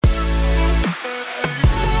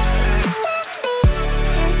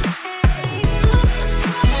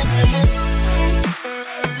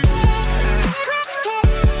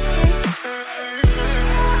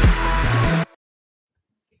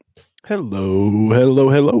Hello, hello,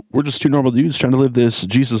 hello. We're just two normal dudes trying to live this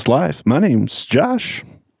Jesus life. My name's Josh.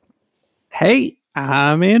 Hey,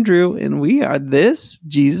 I'm Andrew, and we are this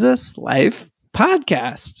Jesus Life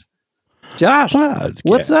podcast. Josh,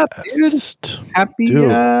 what's up, dude?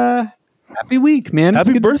 Happy week, man.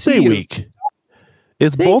 Happy birthday week.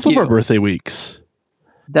 It's both of our birthday weeks.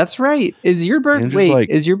 That's right. Is your birthday?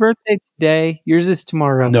 Is your birthday today? Yours is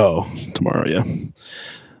tomorrow. No, tomorrow. Yeah.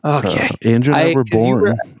 Okay. Andrew and I were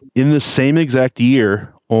born in the same exact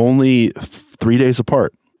year, only 3 days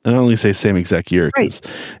apart. And I only say same exact year because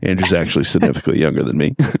Andrew's actually significantly younger than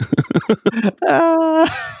me.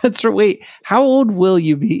 That's right. Wait, how old will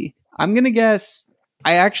you be? I'm going to guess.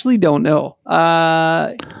 I actually don't know.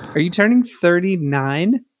 Are you turning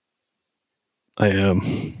 39? I am.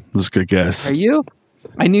 That's a good guess. Are you?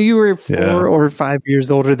 I knew you were 4 or 5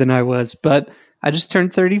 years older than I was, but I just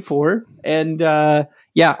turned 34. And I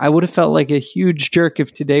would have felt like a huge jerk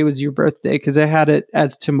if today was your birthday because I had it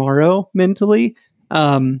as tomorrow mentally.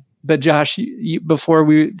 But Josh, before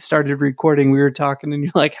we started recording, we were talking and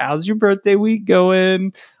you're like, how's your birthday week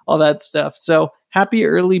going? All that stuff. So happy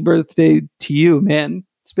early birthday to you, man.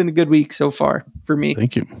 It's been a good week so far for me.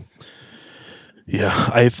 Thank you.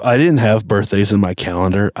 Yeah, if I didn't have birthdays in my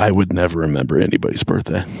calendar, I would never remember anybody's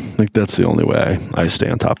birthday. Like that's the only way I stay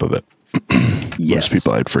on top of it. Yes. Most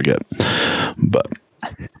people I'd forget.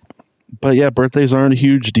 But yeah, birthdays aren't a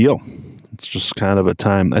huge deal. It's just kind of a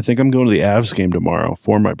time. I think I'm going to the Avs game tomorrow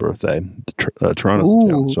for my birthday, Toronto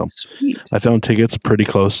town. So sweet. I found tickets pretty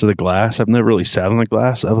close to the glass. I've never really sat on the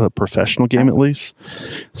glass of a professional game at least.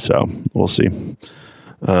 So we'll see.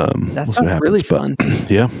 That's really fun.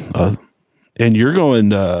 Yeah. And you're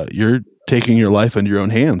going, you're taking your life into your own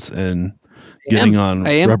hands and getting on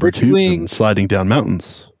rubber tubes and sliding down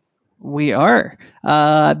mountains. We are.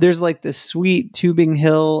 There's like this sweet tubing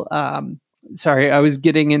hill. Sorry, I was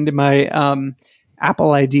getting into my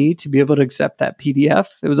Apple ID to be able to accept that PDF.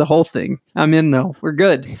 It was a whole thing. I'm in though. We're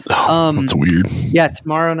good. That's weird. Yeah,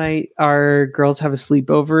 tomorrow night our girls have a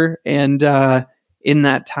sleepover, and in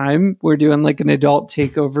that time we're doing like an adult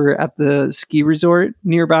takeover at the ski resort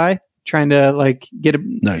nearby. Trying to like get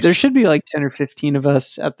nice. There should be like 10 or 15 of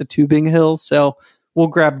us at the tubing hill. So we'll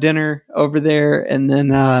grab dinner over there and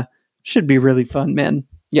then should be really fun, man.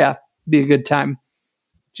 Yeah, be a good time.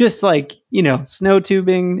 Just like, snow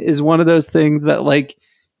tubing is one of those things that like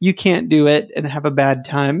you can't do it and have a bad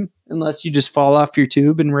time unless you just fall off your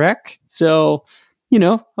tube and wreck. So,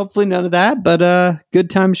 hopefully none of that, but good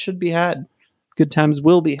times should be had. Good times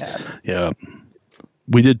will be had. Yeah.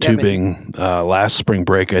 We did tubing last spring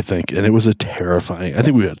break, I think, and it was a terrifying. I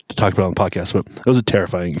think we had talked about it on the podcast, but it was a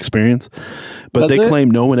terrifying experience. But they claim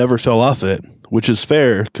no one ever fell off it, which is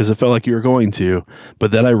fair because it felt like you were going to.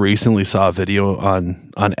 But then I recently saw a video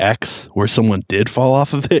on X where someone did fall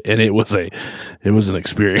off of it, and it was an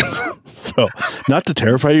experience. So not to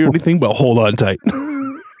terrify you or anything, but hold on tight.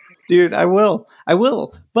 Dude, I will.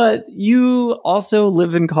 But you also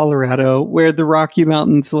live in Colorado where the Rocky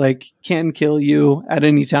Mountains can kill you at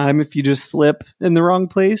any time if you just slip in the wrong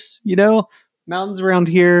place. Mountains around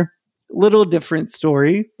here, little different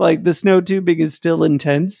story. Like the snow tubing is still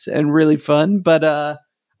intense and really fun, but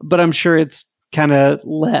I'm sure it's kind of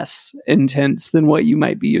less intense than what you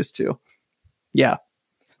might be used to. Yeah.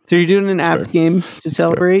 So you're doing an Avs game to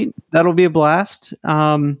celebrate. That'll be a blast.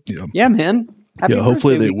 Yeah, man. Happy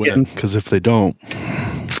hopefully they win, because if they don't,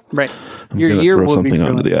 right, your year will throw something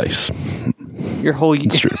onto the ice. Your whole year.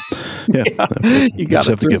 That's true. Yeah, you got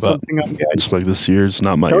to give up. On the ice. Just like this year's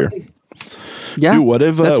not my year. Yeah. Dude, what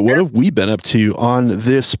have we been up to on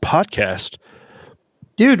this podcast?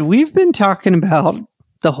 Dude, we've been talking about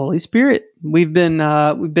the Holy Spirit. We've been.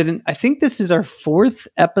 I think this is our 4th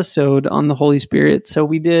episode on the Holy Spirit. So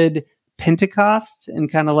we did Pentecost and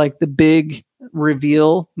kind of like the big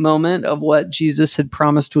reveal moment of what Jesus had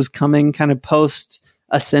promised was coming kind of post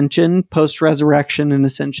ascension, post resurrection and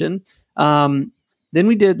ascension. Then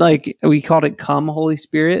we did we called it Come Holy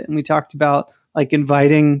Spirit. And we talked about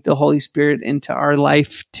inviting the Holy Spirit into our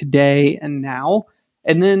life today and now.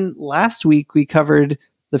 And then last week we covered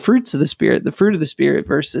the fruits of the Spirit, the fruit of the Spirit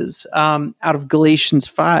verses out of Galatians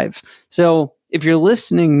 5. So if you're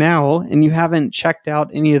listening now and you haven't checked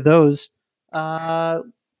out any of those,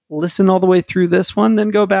 listen all the way through this one, then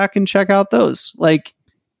go back and check out those.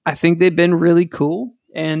 I think they've been really cool.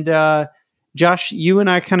 And Josh, you and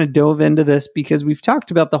I kind of dove into this because we've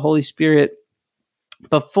talked about the Holy Spirit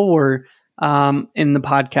before in the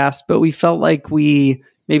podcast, but we felt like we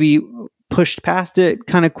maybe pushed past it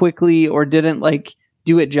kind of quickly or didn't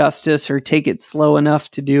do it justice or take it slow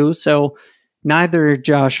enough to do. So neither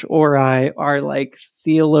Josh or I are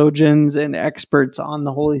theologians and experts on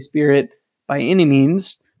the Holy Spirit by any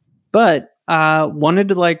means, but wanted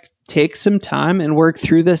to like take some time and work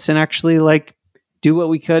through this and actually like do what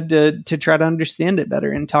we could to try to understand it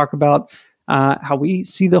better and talk about how we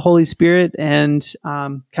see the Holy Spirit and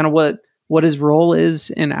kind of what his role is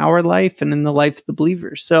in our life and in the life of the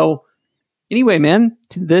believer. So anyway, man,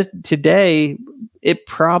 today it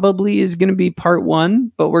probably is going to be part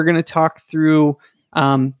 1, but we're going to talk through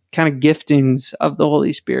kind of giftings of the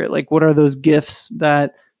Holy Spirit. Like, what are those gifts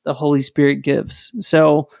that the Holy Spirit gives?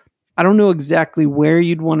 So I don't know exactly where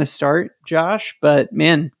you'd want to start, Josh, but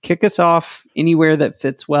man, kick us off anywhere that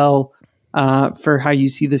fits well for how you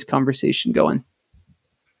see this conversation going.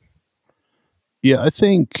 Yeah, I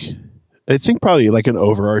think probably like an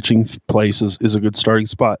overarching place is a good starting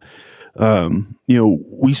spot.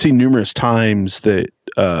 We see numerous times that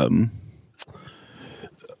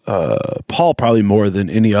Paul, probably more than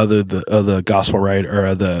any other the gospel writer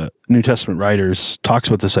or the New Testament writers, talks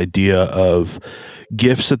about this idea of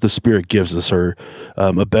gifts that the Spirit gives us, or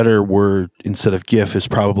a better word instead of gift is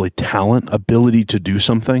probably talent, ability to do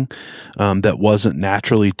something that wasn't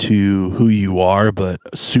naturally to who you are, but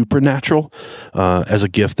supernatural as a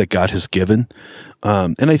gift that God has given.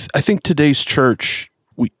 And I think today's church,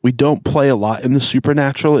 we don't play a lot in the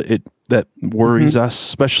supernatural. That worries us,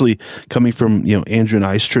 especially coming from Andrew and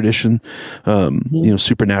I's tradition.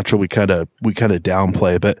 Supernatural we kind of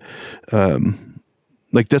downplay, but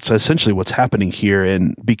like that's essentially what's happening here.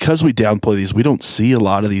 And because we downplay these, we don't see a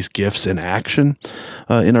lot of these gifts in action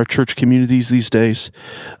in our church communities these days,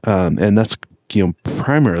 and that's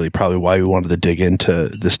primarily probably why we wanted to dig into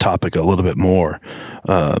this topic a little bit more.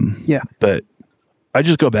 But I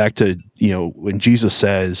just go back to, when Jesus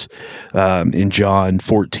says in John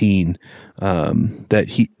 14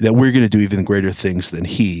 that we're going to do even greater things than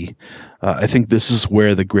he. I think this is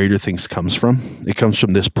where the greater things comes from. It comes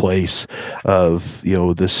from this place of,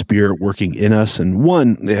 the Spirit working in us. And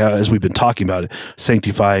one, as we've been talking about it,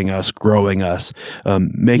 sanctifying us, growing us,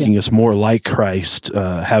 making us more like Christ,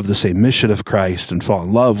 have the same mission of Christ, and fall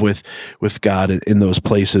in love with God in those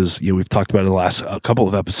places. We've talked about it in the last couple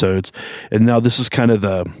of episodes. And now this is kind of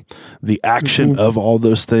the action of all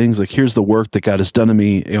those things. Like, here's the work that God has done in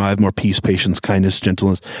me. I have more peace, patience, kindness,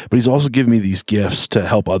 gentleness, but he's also given me these gifts to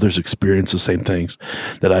help others experience the same things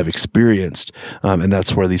that I've experienced. And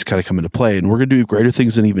that's where these kind of come into play. And we're going to do greater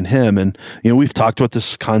things than even him. And, we've talked about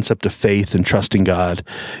this concept of faith and trusting God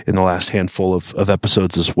in the last handful of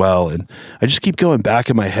episodes as well. And I just keep going back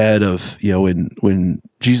in my head of, when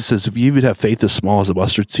Jesus says, if you even have faith as small as a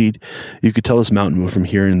mustard seed, you could tell this mountain move from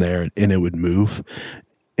here and there and it would move.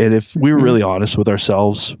 And if we were really honest with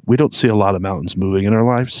ourselves, we don't see a lot of mountains moving in our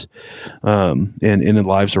lives, and in the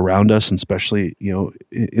lives around us, and especially,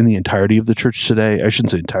 in the entirety of the church today. I shouldn't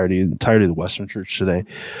say entirety of the Western church today.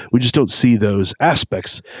 We just don't see those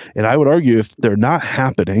aspects. And I would argue if they're not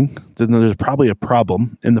happening, then there's probably a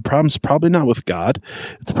problem. And the problem's probably not with God.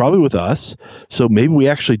 It's probably with us. So maybe we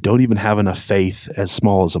actually don't even have enough faith as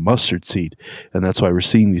small as a mustard seed. And that's why we're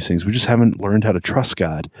seeing these things. We just haven't learned how to trust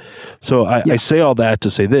God. So I say all that to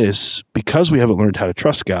say this: because we haven't learned how to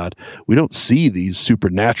trust God, we don't see these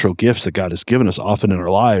supernatural gifts that God has given us often in our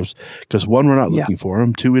lives, because one, we're not looking for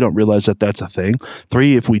them. Two, we don't realize that that's a thing.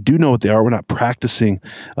 Three, if we do know what they are, we're not practicing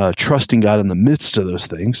trusting God in the midst of those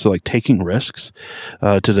things. So like taking risks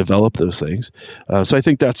to develop those things. So I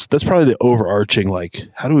think that's probably the overarching, like,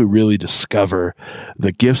 how do we really discover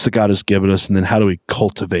the gifts that God has given us, and then how do we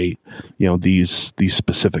cultivate these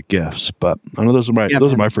specific gifts? But I know those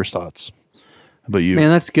are my first thoughts. How about you? Man,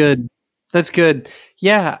 that's good. That's good.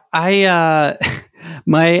 Yeah, I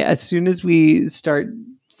as soon as we start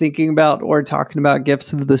thinking about or talking about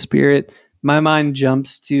gifts of the Spirit, my mind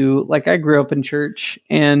jumps to, like, I grew up in church,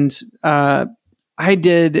 and I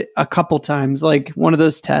did a couple times like one of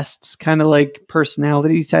those tests, kind of like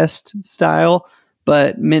personality test style,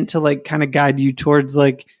 but meant to like kind of guide you towards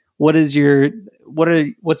like what's your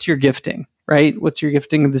gifting, right? What's your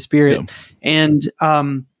gifting of the Spirit? Yeah.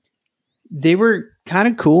 And they were kind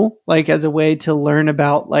of cool, like as a way to learn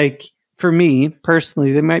about, like, for me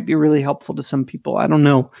personally, they might be really helpful to some people. I don't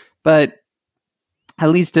know, but at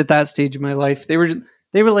least at that stage of my life, they were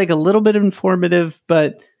like a little bit informative,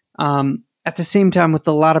 but at the same time, with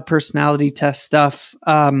a lot of personality test stuff,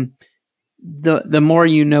 the more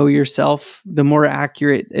you know yourself, the more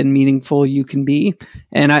accurate and meaningful you can be.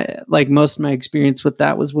 And I, like, most of my experience with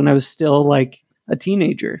that was when I was still like a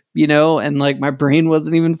teenager, and like my brain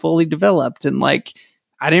wasn't even fully developed, and like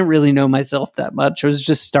I didn't really know myself that much. I was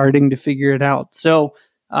just starting to figure it out. So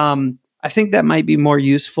I think that might be more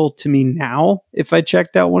useful to me now if I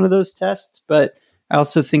checked out one of those tests, but I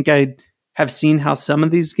also think I have seen how some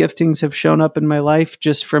of these giftings have shown up in my life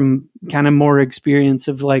just from kind of more experience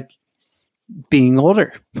of like being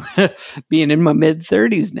older, being in my mid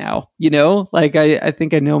 30s now, like I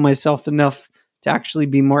think I know myself enough to actually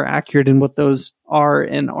be more accurate in what those are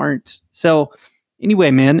and aren't. So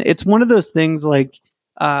anyway, man, it's one of those things like,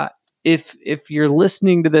 if you're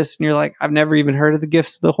listening to this and you're like, I've never even heard of the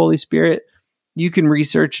gifts of the Holy Spirit, you can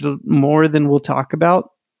research more than we'll talk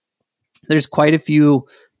about. There's quite a few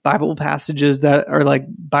Bible passages that are like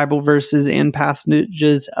Bible verses and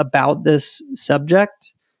passages about this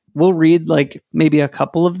subject. We'll read like maybe a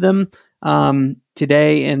couple of them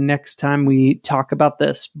today and next time we talk about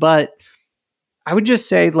this. But I would just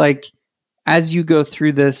say, like, as you go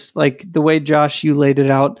through this, like the way Josh, you laid it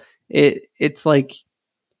out, it's like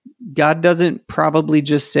God doesn't probably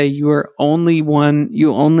just say you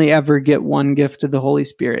only ever get one gift of the Holy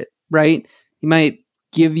Spirit, right? He might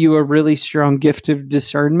give you a really strong gift of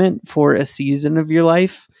discernment for a season of your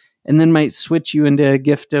life, and then might switch you into a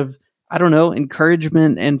gift of, I don't know,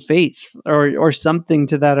 encouragement and faith or something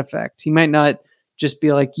to that effect. He might not just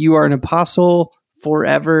be like, you are an apostle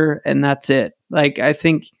forever and that's it. Like, I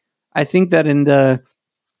think that in the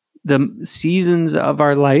seasons of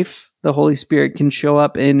our life, the Holy Spirit can show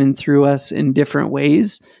up in and through us in different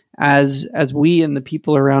ways as we and the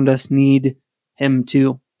people around us need him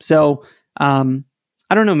too. So,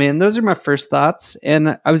 I don't know, man, those are my first thoughts.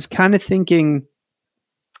 And I was kind of thinking,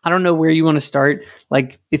 I don't know where you want to start.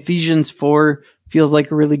 Like Ephesians 4 feels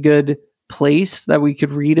like a really good place that we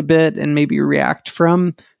could read a bit and maybe react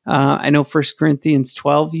from. I know 1 Corinthians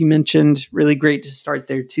 12 you mentioned, really great to start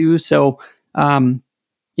there too. So,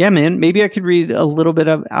 yeah, man, maybe I could read a little bit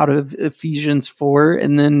out of Ephesians 4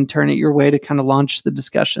 and then turn it your way to kind of launch the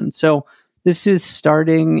discussion. So this is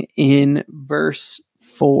starting in verse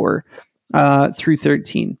 4 through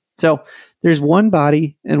 13. So there's one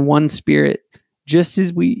body and one Spirit, just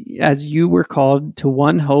as you were called to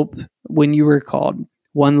one hope when you were called,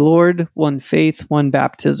 one Lord, one faith, one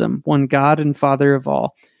baptism, one God and Father of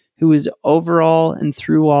all, who is over all and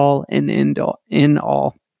through all and in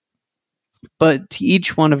all. But to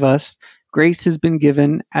each one of us, grace has been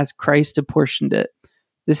given as Christ apportioned it.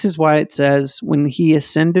 This is why it says, when he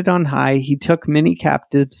ascended on high, he took many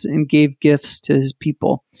captives and gave gifts to his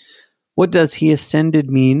people. What does he ascended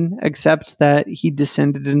mean, except that he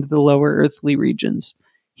descended into the lower earthly regions?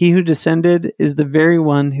 He who descended is the very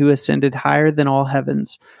one who ascended higher than all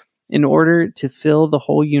heavens, in order to fill the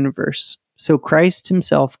whole universe. So Christ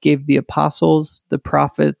himself gave the apostles, the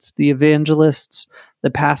prophets, the evangelists, the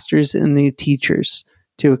pastors, and the teachers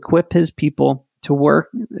to equip his people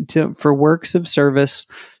for works of service,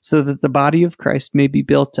 so that the body of Christ may be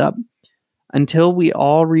built up, until we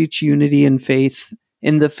all reach unity in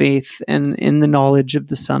the faith and in the knowledge of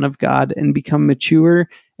the Son of God, and become mature,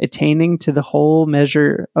 attaining to the whole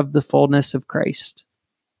measure of the fullness of Christ.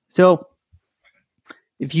 So,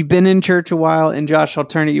 if you've been in church a while, and Josh, I'll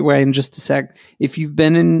turn it your way in just a sec. If you've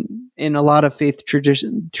been in a lot of faith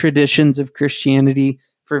traditions of Christianity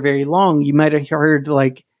for very long, you might have heard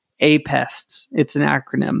like APESTs. It's an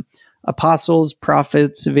acronym: apostles,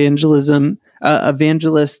 prophets, evangelists,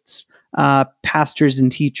 pastors,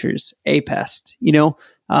 and teachers. APEST.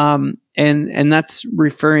 And that's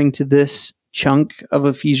referring to this chunk of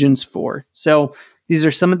Ephesians 4. So these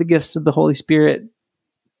are some of the gifts of the Holy Spirit.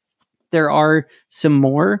 There are some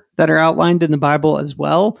more that are outlined in the Bible as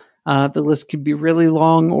well. The list could be really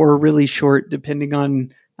long or really short, depending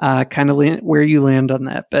on kind of where you land on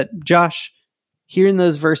that. But Josh, hearing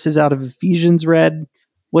those verses out of Ephesians read,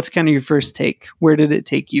 what's kind of your first take? Where did it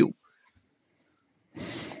take you?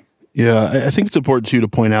 Yeah, I think it's important too to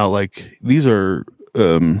point out, like, these are,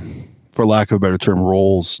 for lack of a better term,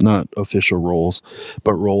 roles, not official roles,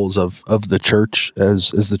 but roles of the church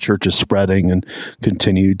as the church is spreading and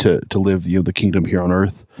continue to live, the kingdom here on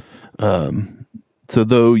earth. So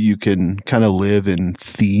though you can kind of live in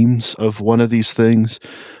themes of one of these things,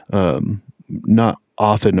 not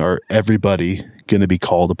often are everybody going to be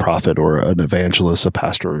called a prophet or an evangelist, a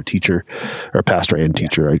pastor or a teacher, or a pastor and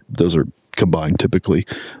teacher. Right? Those are combined typically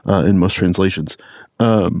in most translations.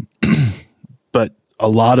 But a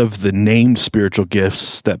lot of the named spiritual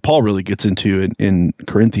gifts that Paul really gets into in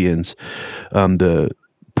Corinthians, the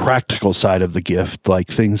practical side of the gift, like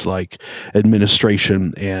things like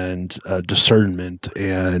administration and discernment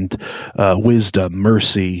and wisdom,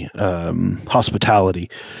 mercy, hospitality,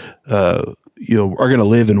 are going to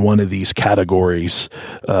live in one of these categories,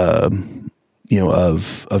 of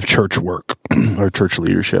church work or church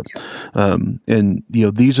leadership. And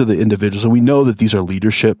these are the individuals, and we know that these are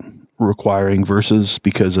leadership requiring verses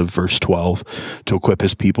because of verse 12 to equip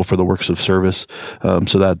his people for the works of service,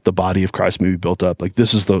 so that the body of Christ may be built up. Like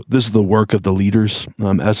this is the work of the leaders,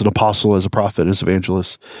 as an apostle, as a prophet, as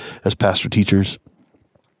evangelists, as pastor teachers.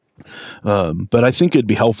 But I think it'd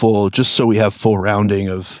be helpful just so we have full rounding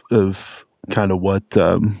of kind of what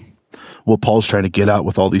Paul's trying to get at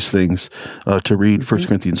with all these things, to read 1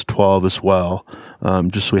 Corinthians 12 as well,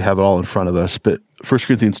 just so we have it all in front of us. But 1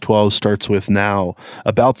 Corinthians 12 starts with, now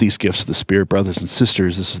about these gifts of the Spirit, brothers and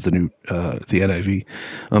sisters. This is the NIV.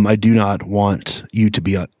 I do not want you to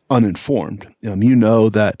be uninformed. You know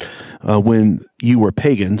that when you were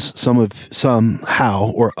pagans,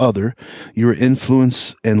 somehow or other, you were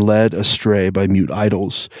influenced and led astray by mute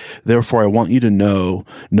idols. Therefore, I want you to know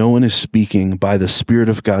no one is speaking by the Spirit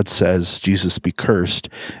of God says, Jesus be cursed,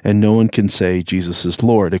 and no one can say Jesus is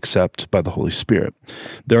Lord except by the Holy Spirit.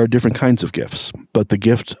 There are different kinds of gifts, but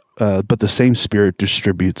the same Spirit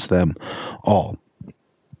distributes them all.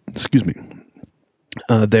 Excuse me.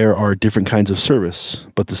 There are different kinds of service,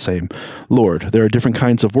 but the same Lord. There are different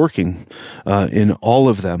kinds of working in all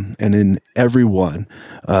of them, and in every one,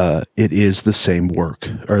 it is the same work,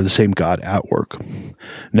 or the same God at work.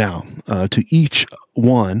 Now, to each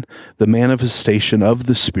one, the manifestation of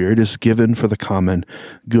the Spirit is given for the common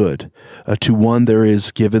good. To one, there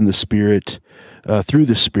is given the Spirit, through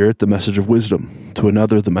the Spirit, the message of wisdom, to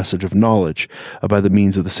another, the message of knowledge by the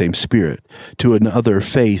means of the same Spirit, to another,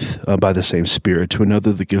 faith by the same Spirit, to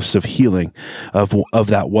another, the gifts of healing of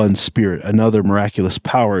that one Spirit, another, miraculous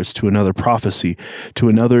powers, to another, prophecy, to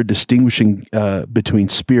another, distinguishing between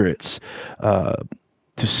spirits,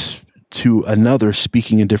 to another,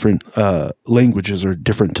 speaking in different languages or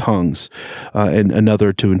different tongues, and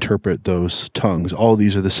another to interpret those tongues. All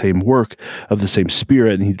these are the same work of the same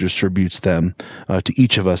Spirit, and he distributes them to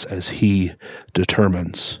each of us as he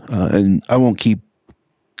determines. And I won't keep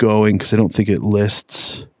going because I don't think it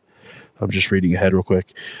lists. I'm just reading ahead real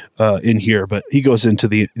quick in here, but he goes into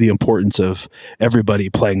the importance of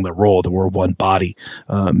everybody playing the role, that we're one body,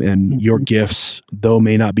 and your gifts, though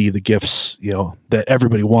may not be the gifts, that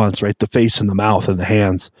everybody wants, right? The face and the mouth and the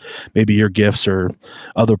hands. Maybe your gifts are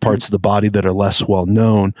other parts of the body that are less well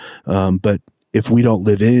known, but if we don't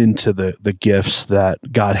live into the gifts that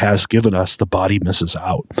God has given us, the body misses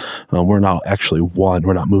out. We're not actually one.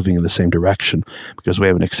 We're not moving in the same direction because we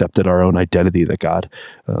haven't accepted our own identity that God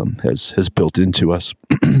has built into us.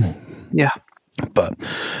 Yeah. But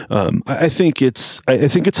I think it's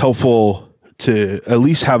helpful to at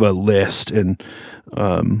least have a list and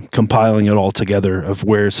compiling it all together of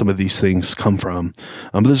where some of these things come from.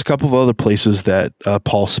 But there's a couple of other places that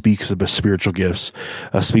Paul speaks about spiritual gifts,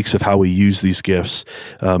 speaks of how we use these gifts,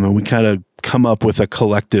 and we kind of come up with a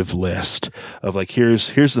collective list of like, here's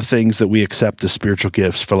the things that we accept as spiritual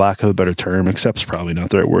gifts, for lack of a better term. Accept's probably not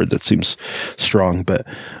the right word. That seems strong, but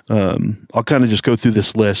I'll kind of just go through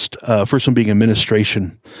this list. First one being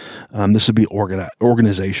administration. This would be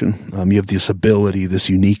organization. You have this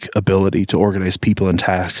unique ability to organize people and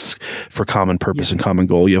tasks for common purpose and common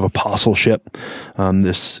goal. You have apostleship,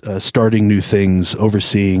 this starting new things,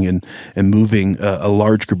 overseeing and moving a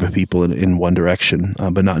large group of people in one direction,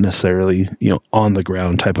 but not necessarily on the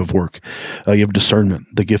ground type of work. You have discernment,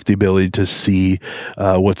 the gift, the ability to see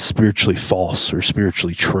what's spiritually false or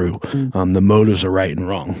spiritually true. The motives are right and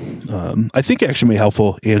wrong. I think it actually may be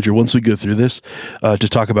helpful, Andrew, once we go through this, to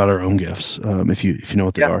talk about our own gifts, if you know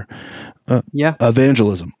what they are.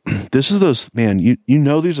 Evangelism. This is those, man, you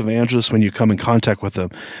know these evangelists when you come in contact with them,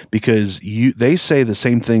 because they say the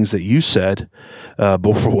same things that you said,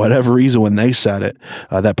 but for whatever reason, when they said it,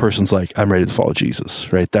 that person's like, I'm ready to follow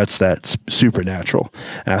Jesus, right? That's that supernatural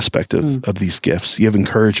aspect of these gifts. You have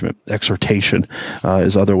encouragement, exhortation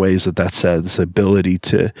is other ways that's said, this ability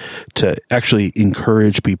to actually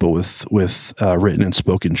encourage people with written and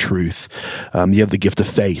spoken truth. You have the gift of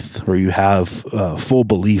faith, where you have full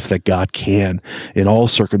belief that God can in all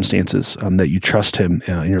circumstances, that you trust him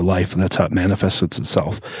in your life, and that's how it manifests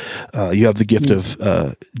itself. You have the gift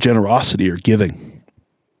of generosity or giving.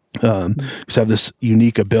 You have this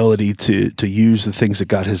unique ability to use the things that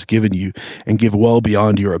God has given you and give well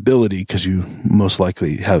beyond your ability, because you most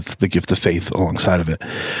likely have the gift of faith alongside of it,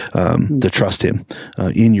 to trust him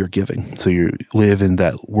in your giving. So you live in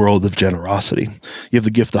that world of generosity. You have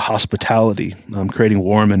the gift of hospitality, creating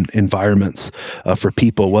warm environments for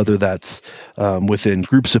people, whether that's within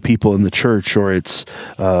groups of people in the church or it's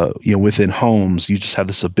within homes. You just have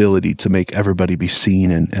this ability to make everybody be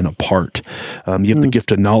seen and a part. You have the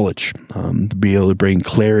gift of knowledge, to be able to bring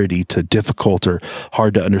clarity to difficult or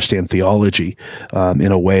hard to understand theology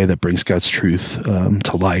in a way that brings God's truth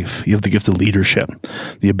to life. You have the gift of leadership,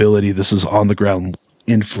 the ability, this is on the ground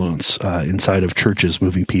influence inside of churches,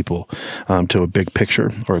 moving people to a big picture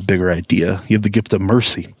or a bigger idea. You have the gift of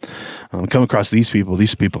mercy. Come across these people.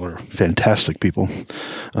 These people are fantastic people.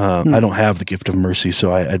 I don't have the gift of mercy,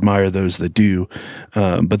 so I admire those that do.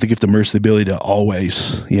 But the gift of mercy, the ability to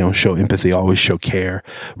always, show empathy, always show care,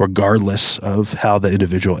 regardless of how the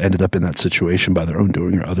individual ended up in that situation by their own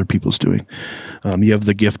doing or other people's doing. You have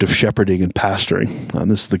the gift of shepherding and pastoring.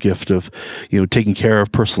 This is the gift of, taking care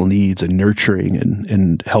of personal needs and nurturing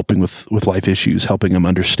and helping with life issues, helping them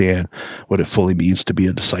understand what it fully means to be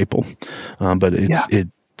a disciple. But it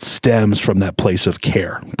stems from that place of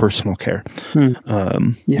care, personal care. You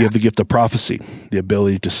have the gift of prophecy, the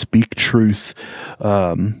ability to speak truth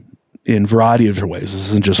in a variety of different ways. This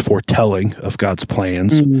isn't just foretelling of God's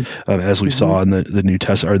plans, as we saw in the New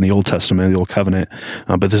Testament or in the Old Testament, the Old Covenant.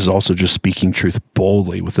 But this is also just speaking truth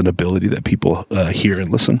boldly with an ability that people hear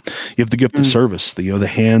and listen. You have the gift of service, the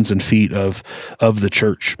hands and feet of the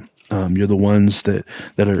church. You're the ones that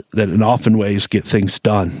in often ways get things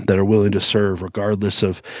done, that are willing to serve regardless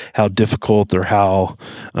of how difficult or how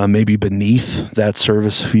maybe beneath that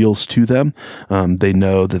service feels to them. They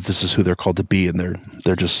know that this is who they're called to be, and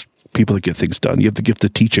they're just people that get things done. You have the gift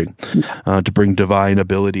of teaching, to bring divine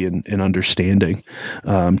ability and understanding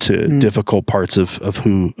to difficult parts of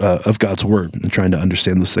God's word, and trying to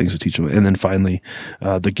understand those things and teach them. And then finally,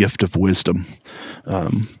 the gift of wisdom.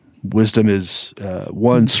 Wisdom is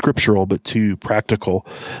one, scriptural, but two, practical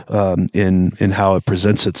in how it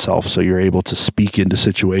presents itself. So you're able to speak into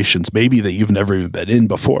situations maybe that you've never even been in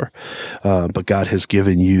before, but God has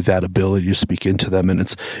given you that ability to speak into them, and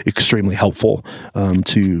it's extremely helpful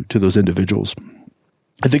to those individuals.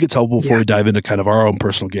 I think it's helpful before we dive into kind of our own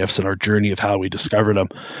personal gifts and our journey of how we discovered them.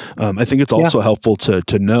 I think it's also helpful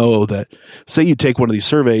to know that, say you take one of these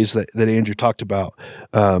surveys that Andrew talked about,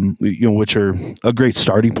 which are a great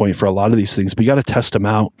starting point for a lot of these things, but you got to test them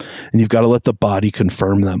out, and you've got to let the body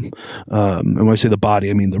confirm them. And when I say the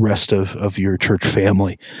body, I mean the rest of your church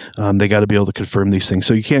family. They got to be able to confirm these things.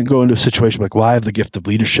 So you can't go into a situation like, well, I have the gift of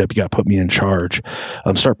leadership. You got to put me in charge.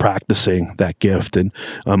 Start practicing that gift and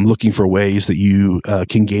looking for ways that you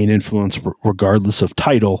can gain influence regardless of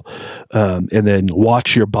title, and then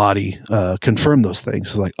watch your body confirm those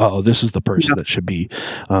things. Like, oh, this is the person that should be,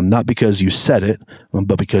 not because you said it,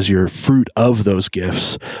 but because your fruit of those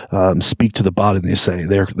gifts speak to the body, and they say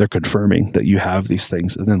they're confirming that you have these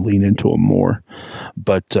things, and then lean into them more.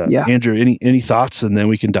 But Andrew, any thoughts, and then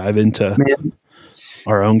we can dive into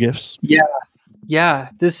our own gifts? Yeah.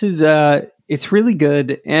 This is it's really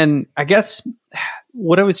good, and I guess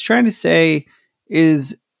what I was trying to say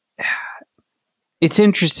is it's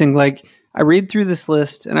interesting. Like, I read through this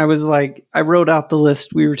list, and I was like, I wrote out the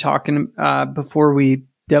list we were talking before we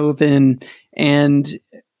dove in, and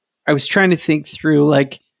I was trying to think through,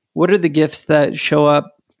 like, what are the gifts that show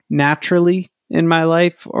up naturally in my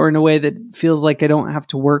life, or in a way that feels like I don't have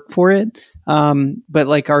to work for it, but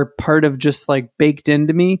like are part of just like baked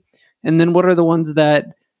into me. And then what are the ones that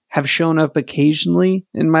have shown up occasionally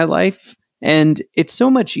in my life? And it's so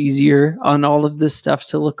much easier on all of this stuff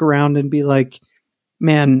to look around and be like,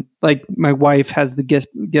 man, like my wife has the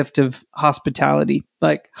gift of hospitality,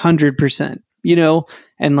 like 100%,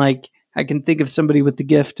 and like I can think of somebody with the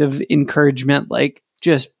gift of encouragement, like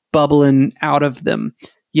just bubbling out of them,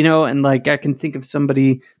 and like I can think of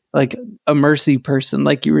somebody like a mercy person,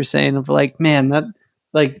 like you were saying, of like, man, that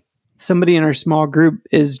like somebody in our small group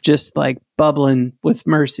is just like bubbling with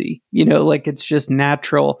mercy, like it's just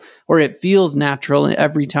natural, or it feels natural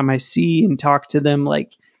every time I see and talk to them,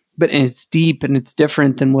 like, and it's deep and it's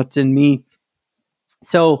different than what's in me.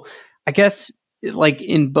 So I guess like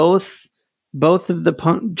in both of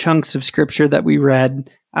the chunks of scripture that we read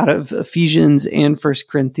out of Ephesians and First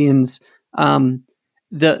Corinthians,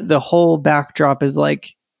 the whole backdrop is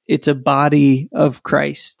like, it's a body of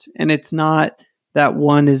Christ, and it's not that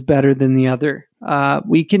one is better than the other.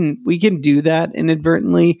 We can do that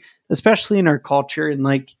inadvertently, especially in our culture. And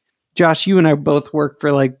like, Josh, you and I both work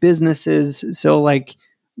for like businesses. So like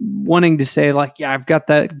wanting to say like, yeah, I've got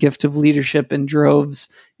that gift of leadership in droves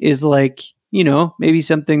is like, maybe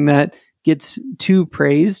something that gets too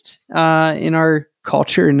praised in our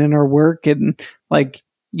culture and in our work, and like,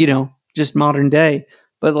 just modern day.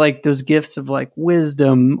 But like those gifts of like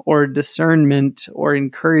wisdom or discernment or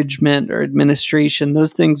encouragement or administration,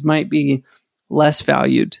 those things might be less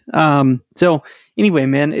valued. So anyway,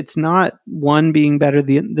 man, it's not one being better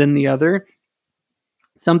than the other.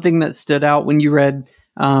 Something that stood out when you read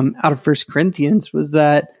out of First Corinthians was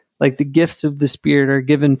that like the gifts of the Spirit are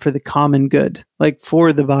given for the common good, like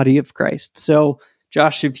for the body of Christ. So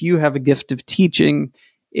Josh, if you have a gift of teaching,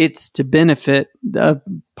 it's to benefit the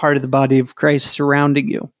part of the body of Christ surrounding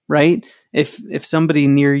you, right? If somebody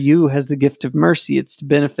near you has the gift of mercy, it's to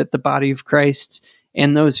benefit the body of Christ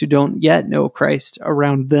and those who don't yet know Christ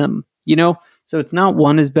around them, So it's not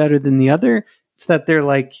one is better than the other. It's that they're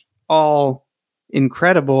like all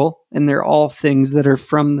incredible and they're all things that are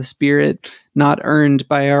from the Spirit, not earned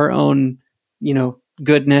by our own,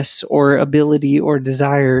 goodness or ability or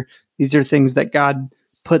desire. These are things that God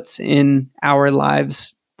puts in our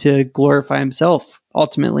lives to glorify himself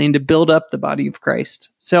ultimately and to build up the body of Christ.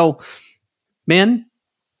 So, man,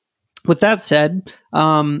 with that said,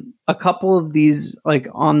 a couple of these like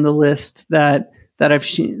on the list that I've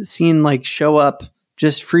seen like show up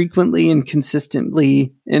just frequently and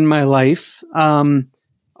consistently in my life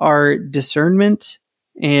are discernment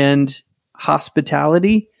and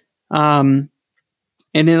hospitality, and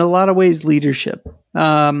in a lot of ways, leadership.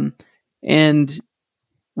 And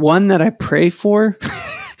one that I pray for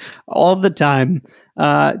all the time,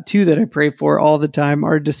 two that I pray for all the time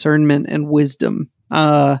are discernment and wisdom,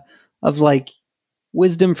 of like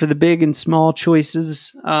wisdom for the big and small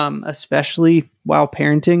choices, especially while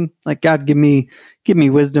parenting. Like, God, give me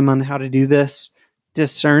wisdom on how to do this.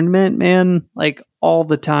 Discernment, man, like all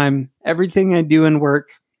the time. Everything I do in work,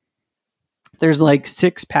 there's like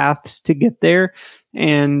 6 paths to get there,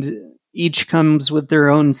 and each comes with their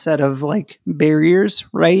own set of like barriers,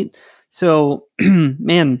 right? So,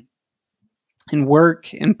 man, in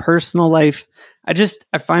work, in personal life,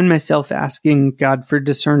 I find myself asking God for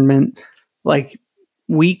discernment like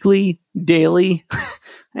weekly, daily,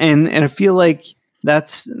 and I feel like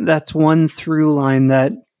that's one through line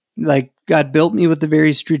that like God built me with a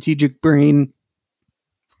very strategic brain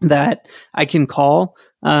that I can call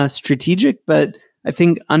strategic, but I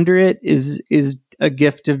think under it is a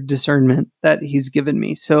gift of discernment that he's given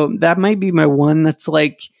me. So that might be my one that's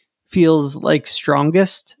like feels like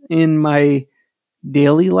strongest in my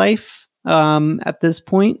daily life at this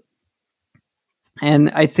point.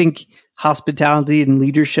 And I think hospitality and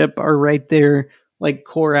leadership are right there, like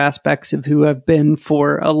core aspects of who I've been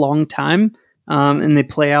for a long time. And they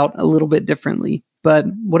play out a little bit differently. But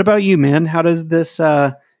what about you, man? How does this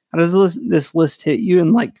list hit you,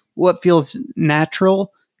 and like what feels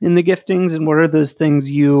natural in the giftings, and what are those things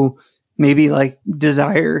you maybe like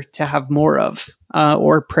desire to have more of,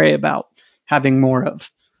 or pray about having more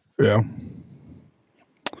of? Yeah.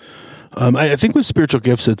 I think with spiritual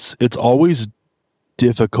gifts, it's always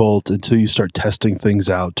difficult until you start testing things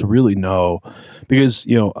out to really know, because,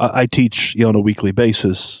 I teach, on a weekly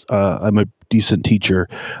basis. I'm a decent teacher.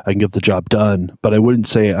 I can get the job done, but I wouldn't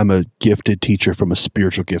say I'm a gifted teacher from a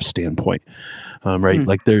spiritual gift standpoint. Right.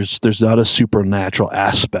 Like there's not a supernatural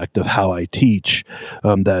aspect of how I teach,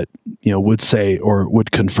 that, would say, or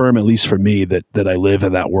would confirm, at least for me, that I live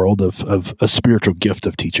in that world of a spiritual gift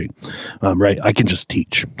of teaching. Right. I can just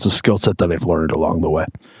teach. It's a skill set that I've learned along the way.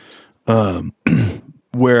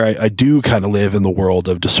 Where I do kind of live in the world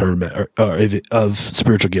of discernment or of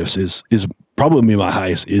spiritual gifts is probably my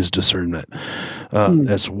highest is discernment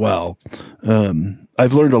as well.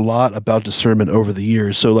 I've learned a lot about discernment over the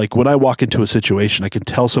years. So like when I walk into a situation, I can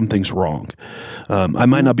tell something's wrong. I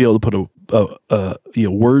might not be able to put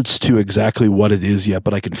words to exactly what it is yet,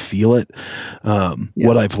 but I can feel it.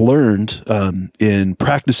 What I've learned in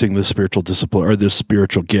practicing this spiritual discipline or this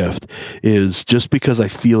spiritual gift is just because I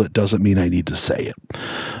feel it doesn't mean I need to say it.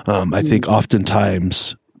 I think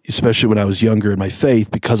oftentimes, especially when I was younger in my faith,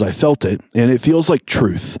 because I felt it, and it feels like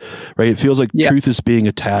truth, right? It feels like truth is being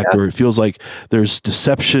attacked, or it feels like there's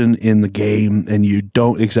deception in the game and you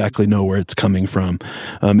don't exactly know where it's coming from.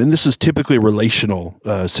 And this is typically relational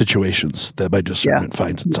situations that my discernment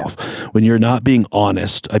finds itself. When you're not being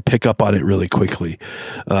honest, I pick up on it really quickly.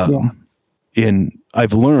 And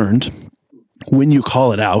I've learned, when you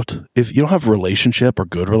call it out, if you don't have a relationship or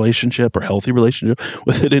good relationship or healthy relationship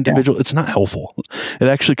with an individual, it's not helpful. It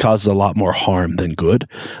actually causes a lot more harm than good.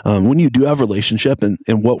 When you do have a relationship and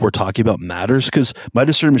what we're talking about matters, because my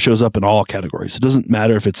discernment shows up in all categories. It doesn't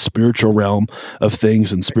matter if it's spiritual realm of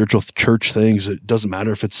things and spiritual church things. It doesn't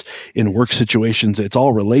matter if it's in work situations. It's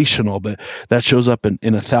all relational, but that shows up in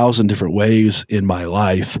 1,000 different ways in my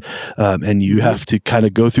life. And you have to kind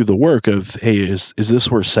of go through the work of, hey, is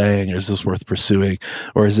this worth saying? Or is this worth pursuing,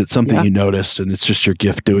 or is it something you noticed and it's just your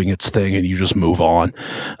gift doing its thing and you just move on?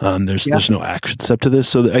 There's no action step to this.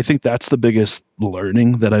 So I think that's the biggest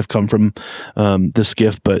learning that I've come from this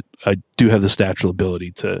gift, but I do have this natural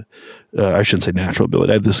ability to, I shouldn't say natural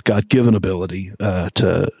ability. I have this God-given ability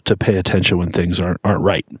to pay attention when things aren't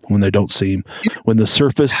right, when they don't seem, when the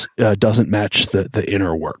surface doesn't match the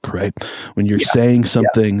inner work, right? When you're saying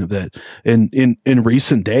something that in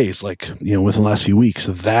recent days, like, within the last few weeks,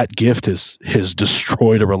 that gift has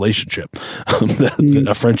destroyed a relationship,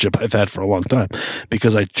 a friendship I've had for a long time,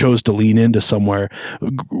 because I chose to lean into somewhere,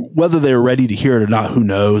 whether they were ready to hear it or not, who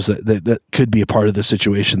knows, that could be a part of the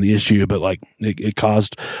situation, the issue, but like it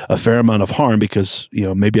caused a fair amount of harm because,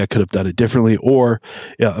 maybe I could have done it differently, or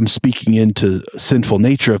I'm speaking into sinful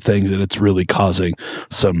nature of things and it's really causing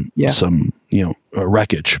some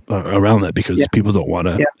wreckage around that because people don't want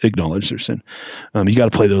to acknowledge their sin. You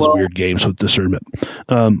got to play those weird games with discernment.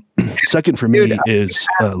 Second for me is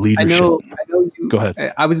leadership. I know you, go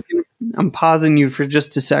ahead. I'm pausing you for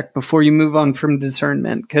just a sec before you move on from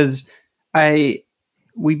discernment, because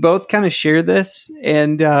we both kind of share this,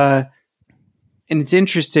 and it's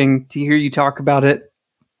interesting to hear you talk about it,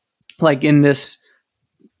 like in this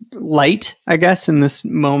light, I guess, in this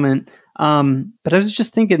moment. But I was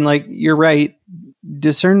just thinking, like, you're right.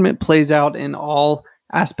 Discernment plays out in all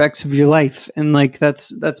aspects of your life, and like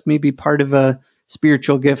that's maybe part of a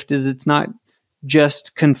spiritual gift. Is it's not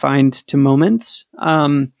just confined to moments.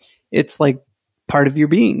 It's like part of your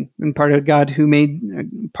being and part of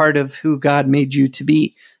part of who God made you to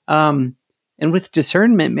be. And with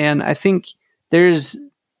discernment, man, I think there's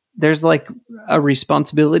like a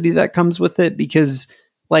responsibility that comes with it, because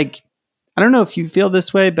like, I don't know if you feel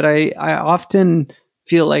this way, but I often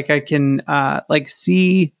feel like I can like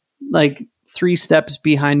see like 3 steps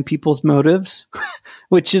behind people's motives,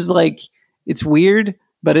 which is like, it's weird,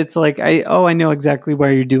 but it's like, I know exactly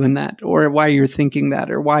why you're doing that, or why you're thinking that,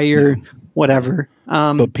 or why you're whatever.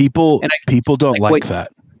 But people don't like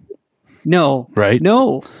that. No, right?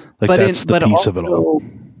 No, like that's the piece of it all.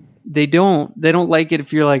 They don't like it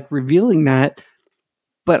if you're like revealing that,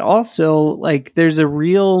 but also like there's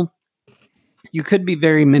you could be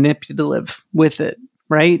very manipulative with it,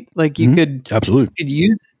 right? Like you could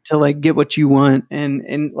use it to like get what you want,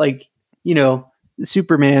 and like,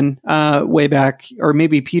 Superman way back, or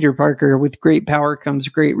maybe Peter Parker, with great power comes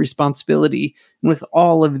great responsibility. And with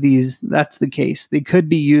all of these, that's the case. They could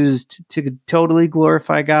be used to totally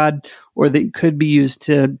glorify God, or they could be used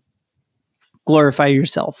to glorify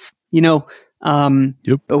yourself,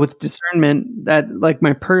 But with discernment, that like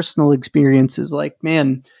my personal experience is like,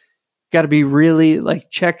 man, got to be really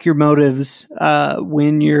like, check your motives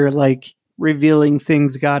when you're like revealing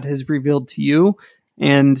things God has revealed to you.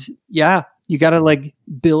 And you got to like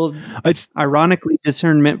build, ironically,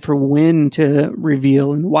 discernment for when to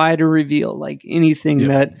reveal and why to reveal, like anything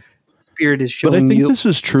that Spirit is showing you. But I think this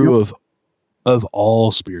is true of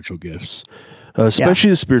all spiritual gifts,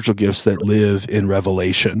 especially the spiritual gifts that live in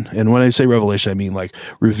revelation. And when I say revelation, I mean like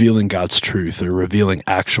revealing God's truth or revealing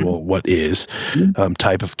actual what is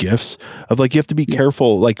type of gifts. Of like, you have to be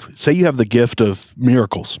careful. Like, say you have the gift of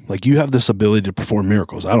miracles. Like, you have this ability to perform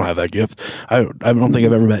miracles. I don't have that gift. I don't think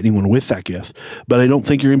I've ever met anyone with that gift. But I don't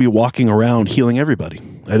think you're going to be walking around healing everybody.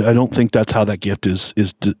 I don't think that's how that gift is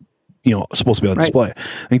supposed to be on display.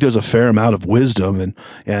 I think there's a fair amount of wisdom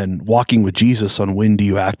and walking with Jesus on when do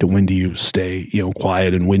you act and when do you stay,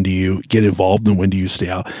 quiet, and when do you get involved and when do you stay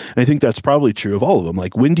out. And I think that's probably true of all of them.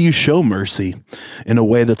 Like, when do you show mercy in a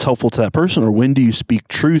way that's helpful to that person, or when do you speak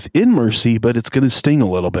truth in mercy, but it's going to sting a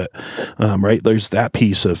little bit, right? There's that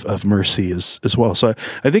piece of mercy as well. So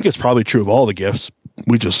I think it's probably true of all the gifts.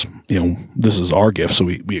 We just, this is our gift, so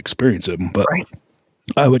we experience it. But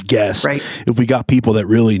I would guess if we got people that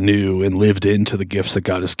really knew and lived into the gifts that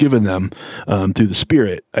God has given them through the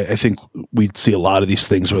Spirit, I think we'd see a lot of these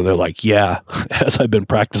things where they're like, as I've been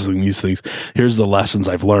practicing these things, here's the lessons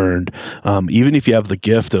I've learned. Even if you have the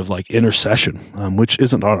gift of like intercession, which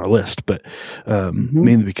isn't on our list, but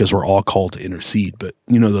mainly because we're all called to intercede. But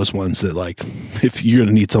those ones that like, if you're going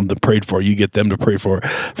to need something prayed for, you get them to pray for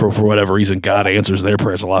whatever reason. God answers their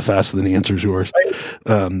prayers a lot faster than he answers yours.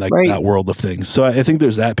 That world of things. So I think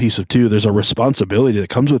there's that piece of too. There's a responsibility that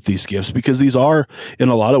comes with these gifts because these are in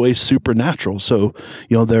a lot of ways supernatural. So,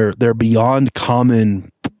 they're beyond common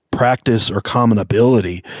practice or common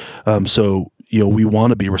ability. So, we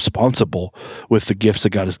want to be responsible with the gifts that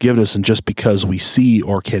God has given us. And just because we see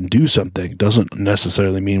or can do something doesn't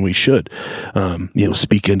necessarily mean we should,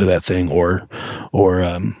 speak into that thing or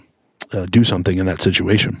do something in that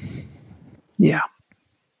situation. Yeah.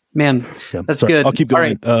 Man, that's good. I'll keep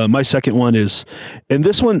going. Right. My second one is, and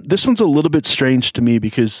this one's a little bit strange to me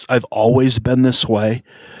because I've always been this way.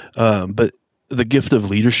 But the gift of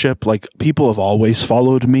leadership, like people have always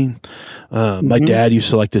followed me. My dad used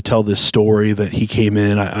to like to tell this story that he came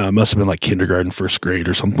in, I must have been like kindergarten, first grade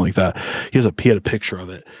or something like that. He had a picture of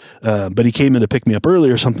it. But he came in to pick me up early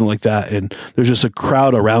or something like that. And there's just a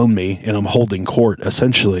crowd around me and I'm holding court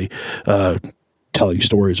essentially, telling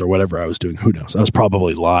stories or whatever I was doing. Who knows? I was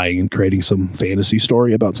probably lying and creating some fantasy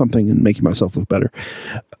story about something and making myself look better.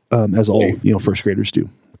 As all, first graders do.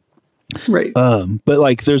 Right. But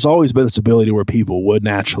like, there's always been this ability where people would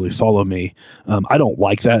naturally follow me. I don't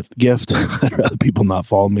like that gift. I'd rather people not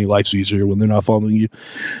follow me. Life's easier when they're not following you.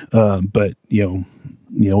 But when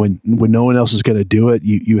no one else is going to do it,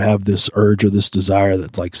 you have this urge or this desire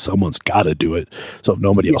that's like, someone's got to do it. So if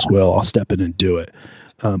nobody else will, I'll step in and do it.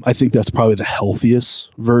 I think that's probably the healthiest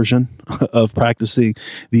version of practicing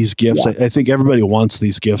these gifts. I think everybody wants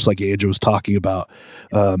these gifts like Andrew was talking about.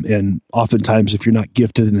 And oftentimes if you're not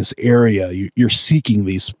gifted in this area, you're seeking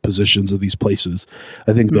these positions or these places.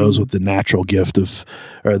 I think those with the natural gift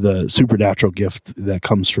or the supernatural gift that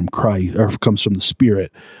comes from Christ or comes from the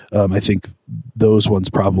Spirit, I think those ones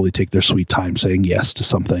probably take their sweet time saying yes to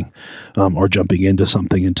something or jumping into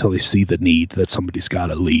something until they see the need that somebody's got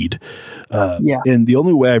to lead. And the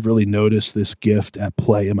only way I've really noticed this gift at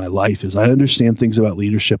play in my life is I understand things about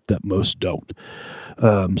leadership that most don't.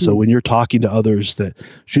 So when you're talking to others that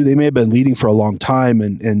they may have been leading for a long time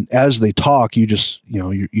and as they talk, you just,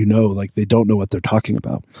 like they don't know what they're talking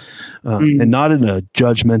about. And not in a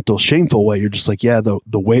judgmental, shameful way. You're just like, the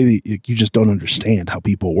way that you just don't understand how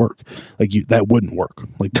people work. Like that wouldn't work.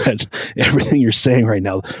 Like that, everything you're saying right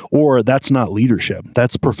now, or that's not leadership.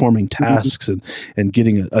 That's performing tasks and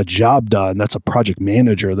getting a job done. That's a project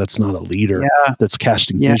manager. That's not a leader. That's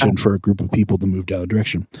casting vision for a group of people to move down a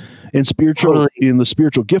direction. And in the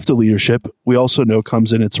spiritual gift of leadership, we also know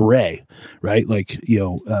comes in its ray, right? Like,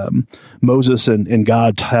 Moses and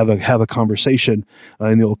God have a conversation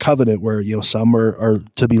in the old covenant where, some are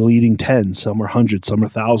to be leading tens, some are hundreds, some are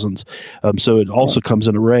thousands. So it also comes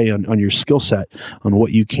in a ray on your skill set on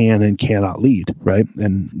what you can and cannot lead, right?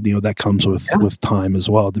 And, that comes with time as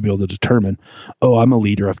well to be able to determine, I'm a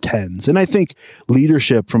leader of tens. And I think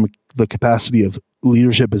leadership from the capacity of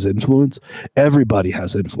leadership is influence. Everybody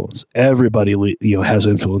has influence. Everybody, has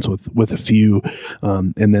influence with a few,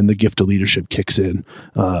 and then the gift of leadership kicks in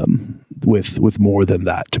with more than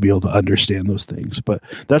that to be able to understand those things. But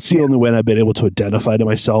that's the only way I've been able to identify to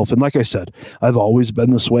myself. And like I said, I've always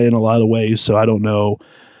been this way in a lot of ways. So I don't know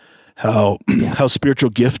how spiritual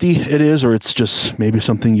gifty it is, or it's just maybe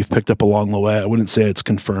something you've picked up along the way. I wouldn't say it's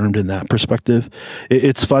confirmed in that perspective.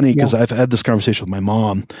 It's funny because I've had this conversation with my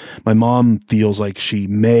mom. My mom feels like she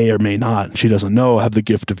may or may not, she doesn't know, have the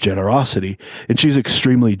gift of generosity. And she's an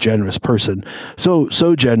extremely generous person.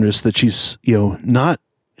 So generous that she's,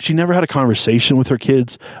 she never had a conversation with her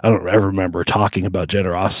kids. I don't ever remember talking about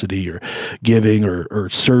generosity or giving or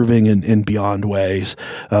serving in beyond ways.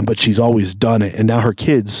 But she's always done it. And now her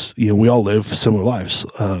kids, we all live similar lives.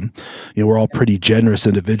 We're all pretty generous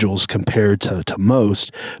individuals compared to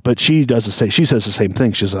most, but she says the same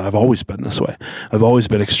thing. She says, I've always been this way. I've always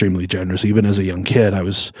been extremely generous. Even as a young kid, I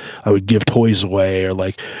would give toys away or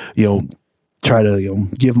try to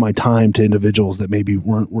give my time to individuals that maybe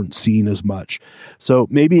weren't seen as much. So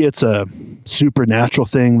maybe it's a supernatural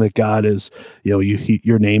thing that God is,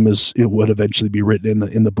 your name it would eventually be written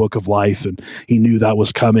in the book of life, and He knew that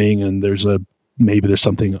was coming. And maybe there's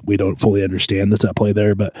something we don't fully understand that's at play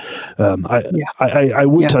there. But I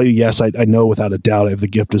would tell you, yes, I know without a doubt I have the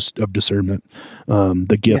gift of discernment,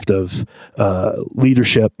 the gift of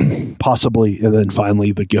leadership, possibly, and then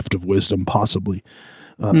finally the gift of wisdom, possibly.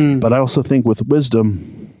 But I also think with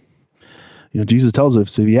wisdom, Jesus tells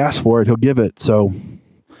us if you ask for it, He'll give it. So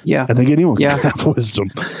I think anyone can have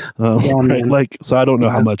wisdom. Right? So I don't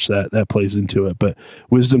know how much that plays into it, but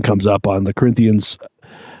wisdom comes up on the Corinthians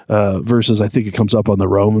verses. I think it comes up on the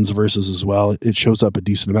Romans verses as well. It shows up a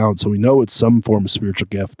decent amount. So we know it's some form of spiritual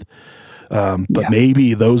gift. But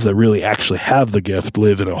maybe those that really actually have the gift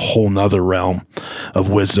live in a whole nother realm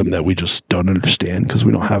of wisdom that we just don't understand because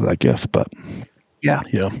we don't have that gift. But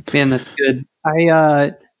man, that's good.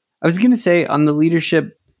 I was going to say on the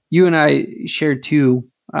leadership, you and I shared too,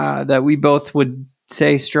 that we both would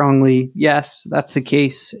say strongly, yes, that's the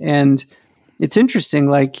case. And it's interesting,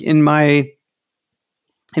 like in my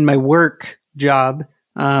work job,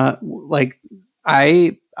 I'm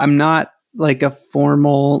not like a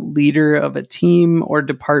formal leader of a team or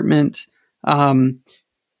department. And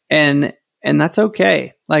that's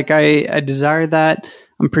okay. Like I desire that.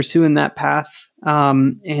 I'm pursuing that path.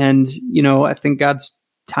 And I think God's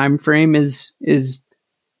time frame is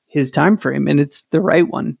His time frame, and it's the right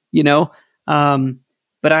one,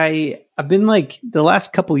 but I I've been like the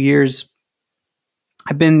last couple years,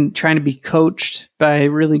 I've been trying to be coached by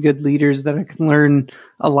really good leaders that I can learn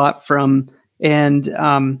a lot from. And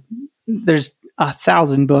there's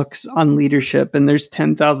 1,000 books on leadership, and there's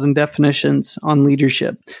 10,000 definitions on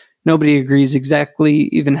leadership. Nobody agrees exactly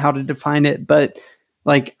even how to define it. But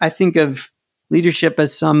like, I think of leadership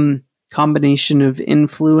as some combination of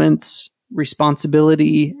influence,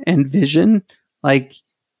 responsibility, and vision. Like,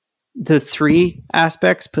 the three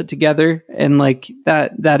aspects put together, and like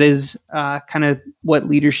that is kind of what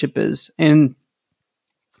leadership is. And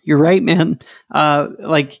you're right, man.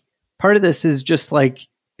 Like, part of this is just like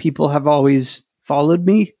people have always followed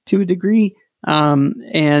me to a degree,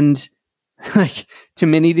 and like to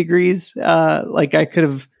many degrees. Like, I could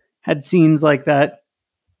have had scenes like that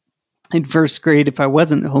in first grade if I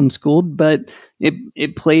wasn't homeschooled, but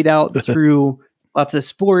it played out through lots of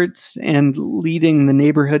sports and leading the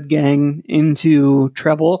neighborhood gang into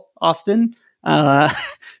trouble often,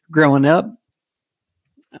 growing up.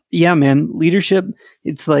 Yeah, man, leadership,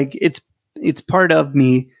 it's like, it's part of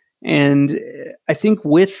me. And I think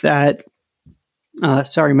with that,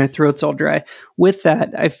 sorry, my throat's all dry. With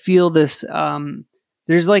that, I feel this,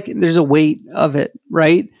 there's a weight of it,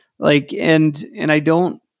 right? Like, and I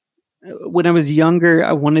don't, when I was younger,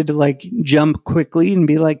 I wanted to like jump quickly and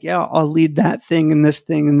be like, yeah, I'll lead that thing and this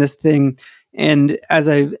thing and this thing. And as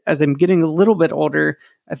I'm getting a little bit older,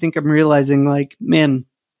 I think I'm realizing like, man,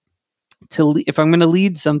 if I'm going to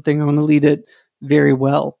lead something, I want to lead it very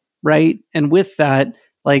well. Right. And with that,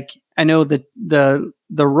 like, I know that the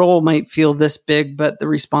role might feel this big, but the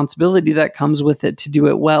responsibility that comes with it to do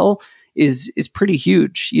it well is pretty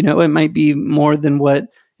huge. You know, it might be more than what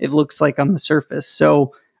it looks like on the surface.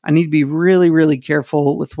 So I need to be really, really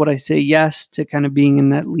careful with what I say yes to, kind of being in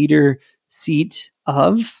that leader seat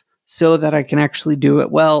of, so that I can actually do it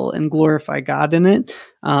well and glorify God in it.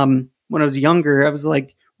 When I was younger, I was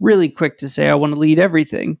like really quick to say I want to lead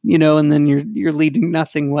everything, you know, and then you're leading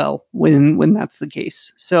nothing well when that's the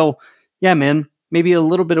case. So yeah, man, maybe a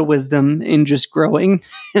little bit of wisdom in just growing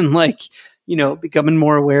and like, you know, becoming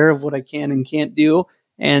more aware of what I can and can't do.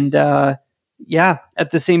 And yeah,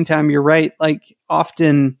 at the same time, you're right. Like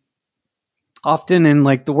often in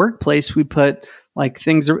like the workplace, we put like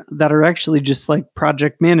things that are actually just like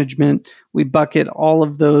project management. We bucket all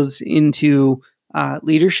of those into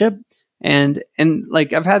leadership. And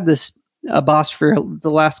like, I've had a boss for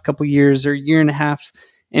the last couple years or year and a half,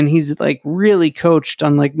 and he's like really coached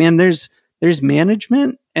on like, man, there's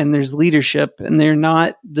management and there's leadership, and they're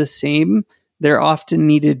not the same. They're often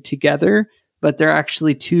needed together, but they're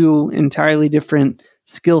actually two entirely different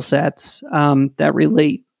skill sets that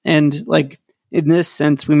relate. And like, in this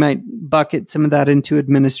sense, we might bucket some of that into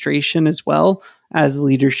administration as well as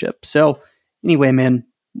leadership. So anyway, man,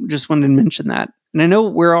 just wanted to mention that. And I know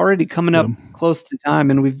we're already coming up close to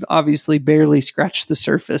time, and we've obviously barely scratched the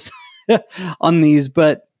surface on these,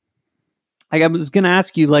 but I was going to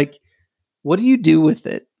ask you, like, what do you do with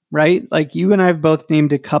it? Right? Like, you and I have both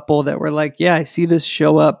named a couple that were like, yeah, I see this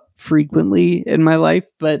show up frequently in my life,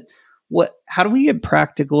 but how do we get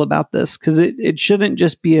practical about this? Because it shouldn't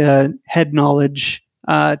just be a head knowledge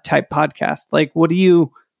type podcast. Like, what do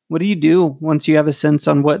you do once you have a sense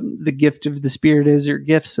on what the gift of the Spirit is, or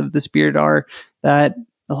gifts of the Spirit are that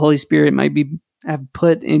the Holy Spirit might have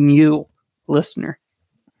put in you, listener?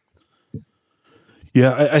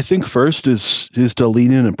 Yeah, I think first is to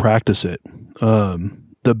lean in and practice it.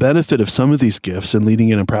 The benefit of some of these gifts and leaning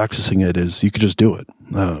in and practicing it is you could just do it.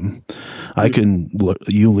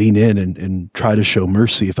 You lean in and try to show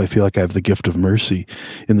mercy if I feel like I have the gift of mercy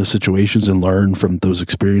in the situations and learn from those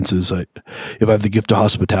experiences. If I have the gift of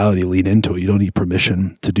hospitality, lean into it. You don't need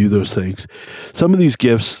permission to do those things. Some of these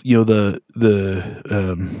gifts, you know,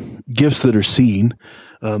 the gifts that are seen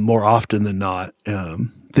more often than not,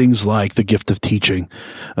 things like the gift of teaching,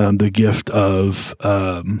 the gift of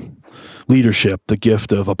leadership, the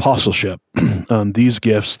gift of apostleship, these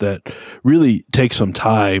gifts that really take some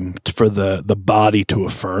time for the body to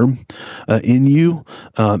affirm in you.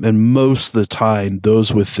 And most of the time,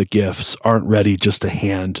 those with the gifts aren't ready just to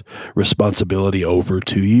hand responsibility over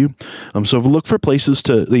to you. So look for places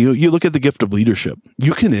you look at the gift of leadership.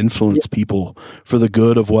 You can influence people for the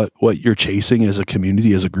good of what you're chasing as a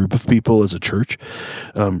community, as a group of people, as a church,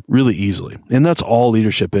 really easily. And that's all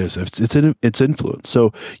leadership is. It's influence.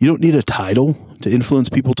 So you don't need a title to influence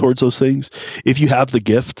people towards those things. things. If you have the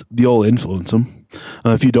gift, you'll influence them.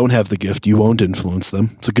 If you don't have the gift, you won't influence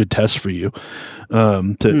them. It's a good test for you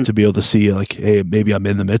to be able to see, like, hey, maybe I'm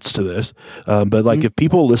in the midst of this. But like, if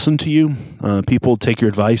people listen to you, people take your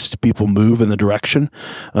advice, people move in the direction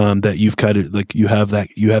that you've kind of like, you have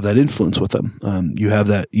that influence with them.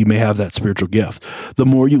 You may have that spiritual gift. The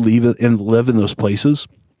more you leave it and live in those places,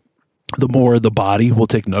 the more the body will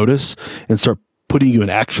take notice and start putting you in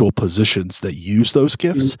actual positions that use those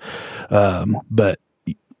gifts. But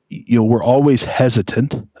we're always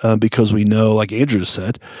hesitant because we know, like Andrew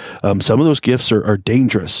said, some of those gifts are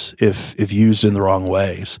dangerous if used in the wrong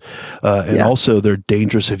ways. And also they're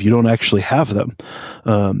dangerous if you don't actually have them.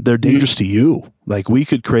 They're dangerous to you. Like we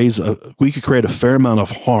could create a fair amount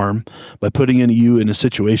of harm by putting you in a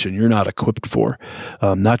situation you're not equipped for.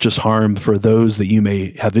 Not just harm for those that you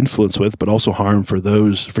may have influence with, but also harm for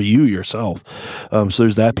you yourself. So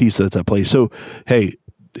there's that piece that's at play. So, hey,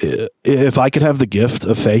 if I could have the gift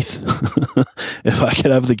of faith, if I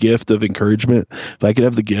could have the gift of encouragement, if I could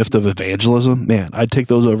have the gift of evangelism, man, I'd take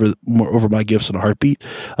those over my gifts in a heartbeat.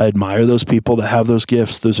 I admire those people that have those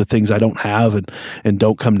gifts. Those are things I don't have and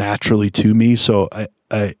don't come naturally to me. So I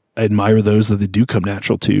admire those that they do come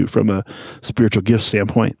natural to from a spiritual gift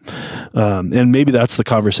standpoint. And maybe that's the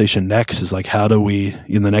conversation next is like,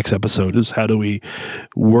 in the next episode is how do we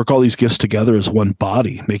work all these gifts together as one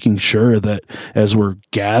body, making sure that as we're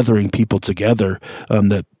gathering people together,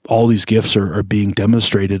 that all these gifts are being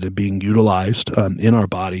demonstrated and being utilized in our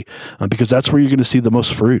body, because that's where you're going to see the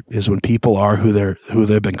most fruit is when people are who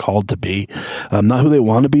they've been called to be, not who they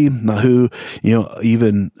want to be, not who,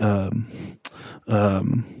 even,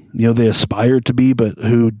 they aspire to be, but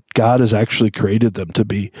who God has actually created them to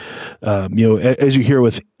be. As you hear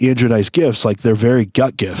with Andrew and I's gifts, like they're very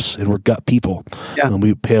gut gifts, and we're gut people. Yeah.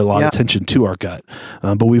 We pay a lot of attention to our gut.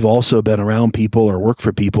 But we've also been around people or work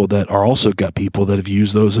for people that are also gut people that have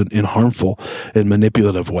used those in harmful and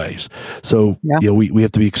manipulative ways. So, we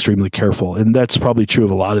have to be extremely careful. And that's probably true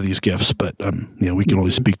of a lot of these gifts, but, we can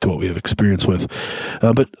only speak to what we have experience with.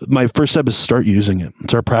 But my first step is start using it.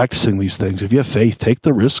 Start practicing these things. If you have faith, take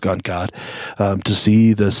the risk on God to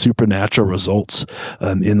see the supernatural results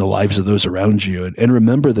in the lives of those around you. And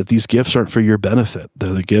remember that these gifts aren't for your benefit.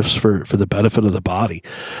 They're the gifts for the benefit of the body.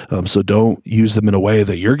 So don't use them in a way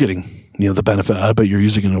that you're getting the benefit out of, but you're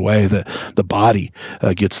using it in a way that the body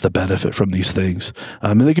gets the benefit from these things.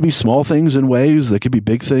 And they could be small things in ways, they could be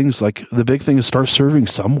big things. Like the big thing is start serving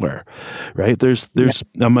somewhere, right?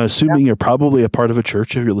 I'm assuming you're probably a part of a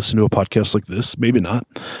church if you're listening to a podcast like this, maybe not.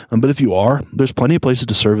 But if you are, there's plenty of places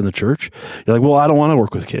to serve in the church. You're like, well, I don't want to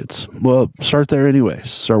work with kids. Well, start there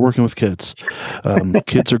anyways. Start working with kids.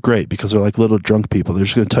 Kids are great because they're like little drunk people. They're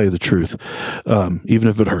just going to tell you the truth. Even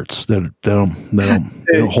if it hurts, they don't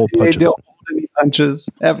hold punches. They don't hold any punches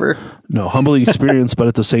ever. No, humbling experience, but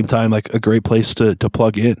at the same time, like a great place to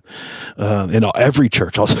plug in. And every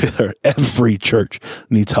church, I'll say that every church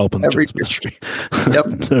needs help in the church ministry.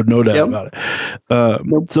 Yep. No doubt about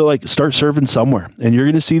it. So like start serving somewhere, and you're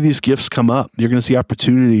going to see these gifts come up. You're going to see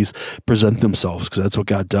opportunities present themselves because that's what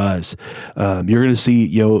God does. You're going to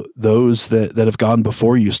see, those that have gone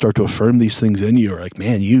before you start to affirm these things in you. Are like,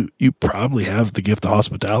 man, you probably have the gift of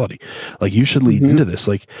hospitality. Like you should lean into this.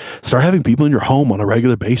 Like start having people in your home on a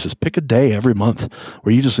regular basis. Pick a day every month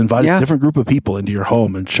where you just invite a different group of people into your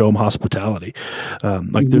home and show them hospitality.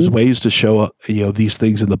 There's ways to show up, these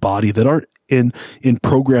things in the body that aren't in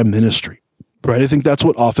program ministry, right? I think that's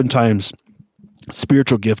what oftentimes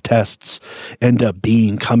spiritual gift tests end up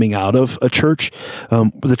being coming out of a church.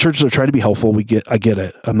 The churches are trying to be helpful. I get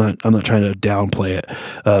it. I'm not trying to downplay it.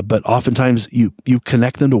 But oftentimes you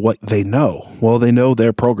connect them to what they know. Well, they know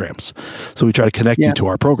their programs. So we try to connect you to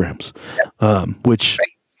our programs, which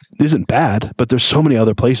isn't bad, but there's so many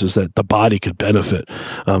other places that the body could benefit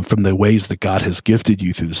from the ways that God has gifted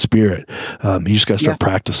you through the Spirit. You just got to start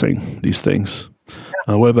practicing these things.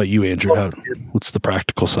 What about you, Andrew? What's the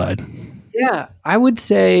practical side? Yeah, I would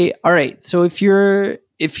say, all right. So if you're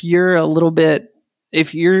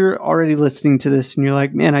already listening to this and you're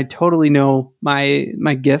like, man, I totally know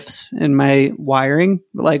my gifts and my wiring,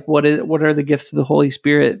 like what are the gifts of the Holy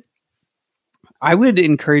Spirit? I would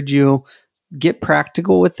encourage you, get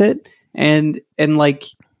practical with it and like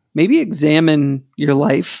maybe examine your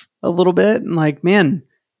life a little bit and like, man,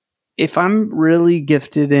 if I'm really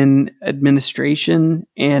gifted in administration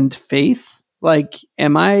and faith, like,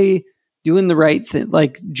 am I doing the right thing,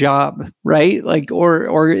 like job, right? Like,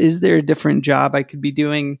 or is there a different job I could be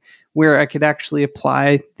doing where I could actually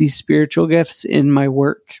apply these spiritual gifts in my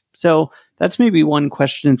work? So that's maybe one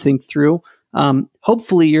question to think through.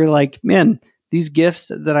 Hopefully you're like, man, these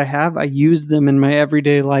gifts that I have, I use them in my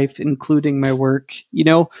everyday life, including my work,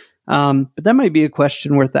 but that might be a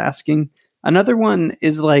question worth asking. Another one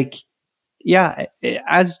is like, yeah,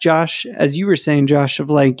 as you were saying, Josh, of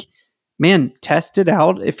like, man, test it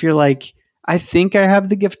out. If you're like, I think I have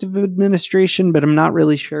the gift of administration, but I'm not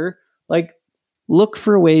really sure. Like, look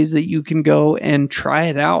for ways that you can go and try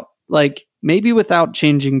it out. Like, maybe without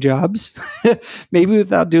changing jobs, maybe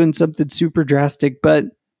without doing something super drastic, but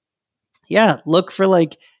yeah, look for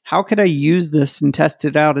like, how could I use this and test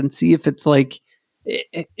it out and see if it's like,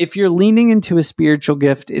 if you're leaning into a spiritual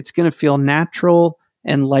gift, it's going to feel natural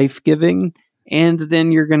and life-giving. And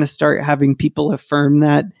then you're going to start having people affirm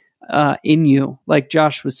that in you. Like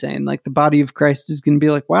Josh was saying, like the body of Christ is going to be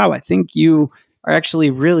like, wow, I think you are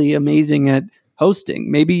actually really amazing at hosting.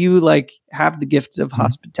 Maybe you like have the gifts of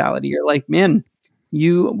hospitality, or like, man,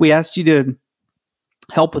 we asked you to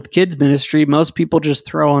help with kids ministry. Most people just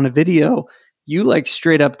throw on a video. You like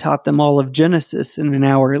straight up taught them all of Genesis in an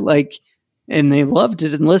hour, like, and they loved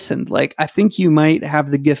it and listened. Like, I think you might have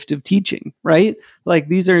the gift of teaching, right? Like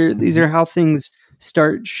these are how things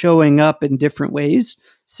start showing up in different ways.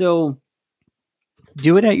 So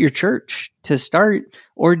do it at your church to start,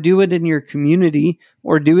 or do it in your community,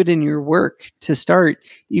 or do it in your work to start.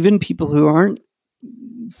 Even people who aren't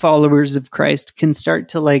followers of Christ can start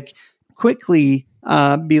to like quickly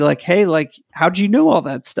be like, hey, like, how'd you know all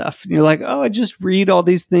that stuff? And you're like, oh, I just read all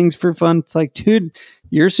these things for fun. It's like, dude,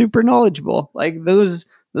 you're super knowledgeable. Like those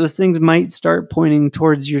things might start pointing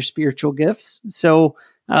towards your spiritual gifts. So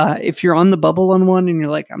if you're on the bubble on one and you're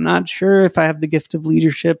like, I'm not sure if I have the gift of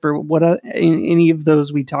leadership or what any of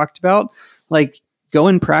those we talked about, like go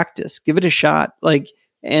and practice, give it a shot. Like,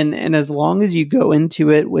 and as long as you go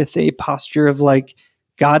into it with a posture of like,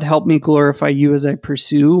 God, help me glorify you as I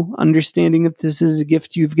pursue understanding if this is a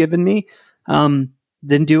gift you've given me,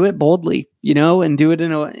 then do it boldly, and do it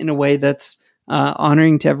in a way that's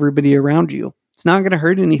honoring to everybody around you. It's not going to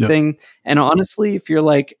hurt anything. Yep. And honestly, if you're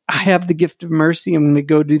like, I have the gift of mercy, I'm going to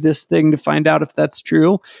go do this thing to find out if that's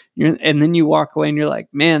true. And then you walk away and you're like,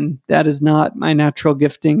 man, that is not my natural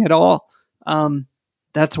gifting at all.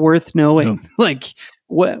 That's worth knowing. Yep. Like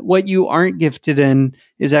what you aren't gifted in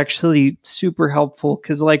is actually super helpful.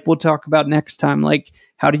 Cause like we'll talk about next time, like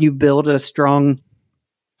how do you build a strong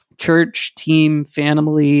church, team,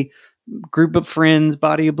 family, group of friends,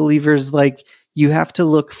 body of believers? Like you have to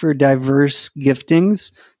look for diverse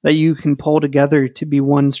giftings that you can pull together to be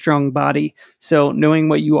one strong body. So knowing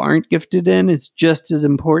what you aren't gifted in is just as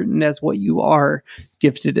important as what you are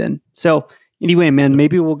gifted in. So anyway, man,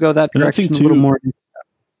 maybe we'll go that direction a little more.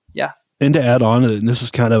 Yeah. And to add on, and this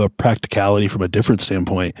is kind of a practicality from a different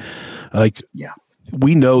standpoint, like, yeah,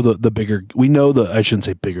 we know I shouldn't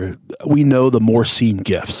say bigger, we know the more seen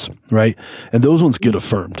gifts, right? And those ones get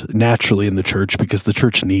affirmed naturally in the church because the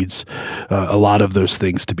church needs a lot of those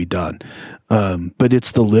things to be done. But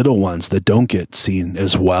it's the little ones that don't get seen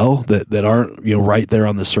as well, that aren't, right there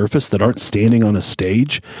on the surface, that aren't standing on a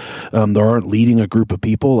stage, that aren't leading a group of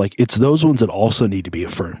people. Like it's those ones that also need to be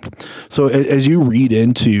affirmed. So as you read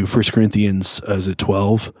into 1 Corinthians, is it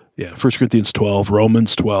 12? Yeah, 1 Corinthians 12,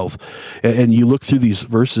 Romans 12, and you look through these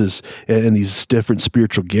verses and these different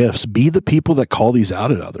spiritual gifts, be the people that call these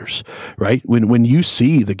out in others, right? When you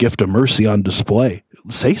see the gift of mercy on display,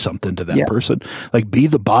 say something to that person, like be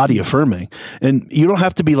the body affirming. And you don't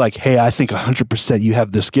have to be like, hey, I think 100% you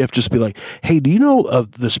have this gift. Just be like, hey, do you know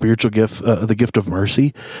of the spiritual gift, the gift of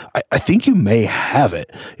mercy? I think you may have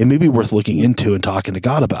it. It may be worth looking into and talking to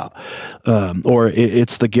God about. Or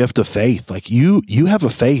it's the gift of faith. Like you have a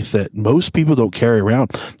faith that most people don't carry around.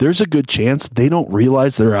 There's a good chance they don't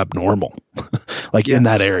realize they're abnormal. Like in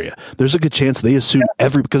that area, there's a good chance they assume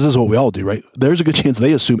because this is what we all do, right? There's a good chance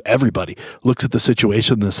they assume everybody looks at the situation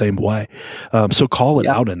in the same way. So call it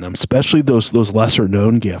out in them, especially those lesser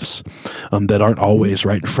known gifts that aren't always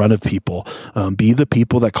right in front of people. Be the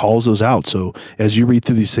people that calls those out. So as you read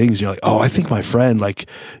through these things, you're like, oh, I think my friend, like,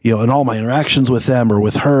 in all my interactions with them or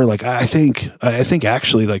with her, like, I think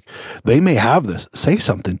actually like they may have this. Say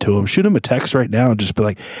something to them, shoot them a text right now and just be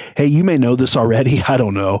like, hey, you may know this already. I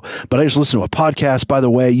don't know, but I just listened to a podcast. By the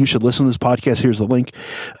way, you should listen to this podcast. Here's the link.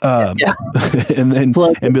 And then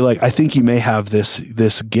and be like, I think you may have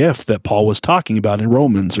this gift that Paul was talking about in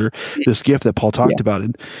Romans, or this gift that Paul talked about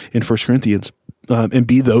in 1 Corinthians, and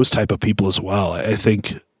be those type of people as well. I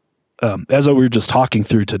think as we were just talking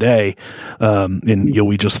through today, and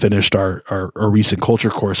we just finished our recent culture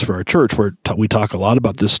course for our church where we talk a lot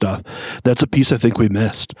about this stuff. That's a piece I think we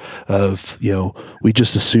missed of, we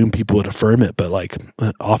just assume people would affirm it, but like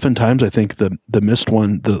oftentimes I think the missed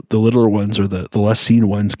one, the littler ones or the less seen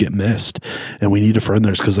ones get missed, and we need to affirm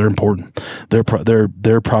theirs because they're important.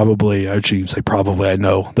 They're probably, I shouldn't even say probably, I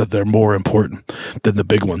know that they're more important than the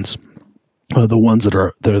big ones. The ones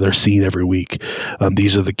that they're seen every week.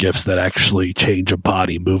 These are the gifts that actually change a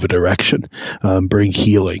body, move a direction, bring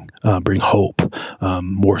healing, bring hope,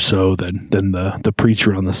 more so than the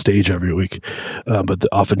preacher on the stage every week. But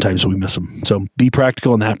oftentimes we miss them. So be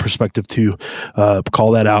practical in that perspective too.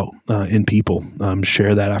 Call that out in people.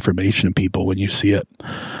 Share that affirmation in people when you see it.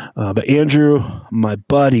 But Andrew, my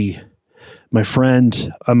buddy, my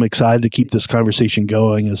friend, I'm excited to keep this conversation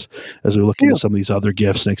going as we look into some of these other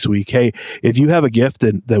gifts next week. Hey, if you have a gift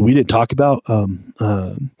that we didn't talk about,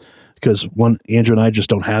 because Andrew and I just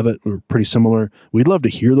don't have it, we're pretty similar. We'd love to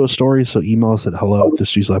hear those stories. So email us at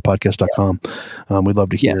hello@thisjesuslifepodcast.com. We'd love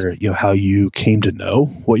to hear, how you came to know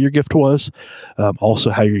what your gift was. Also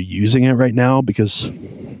how you're using it right now, because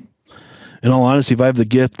in all honesty, if I have the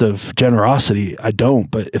gift of generosity, I don't.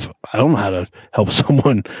 But if I don't know how to help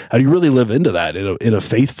someone, how do you really live into that in a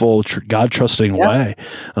faithful, God trusting way?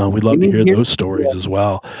 We'd love to hear those stories as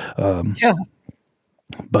well. But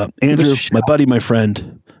Andrew, my buddy, my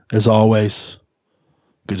friend, as always,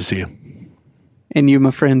 good to see you. And you, my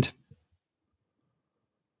friend.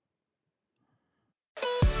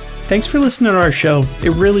 Thanks for listening to our show.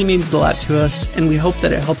 It really means a lot to us, and we hope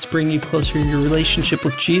that it helps bring you closer in your relationship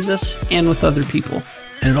with Jesus and with other people.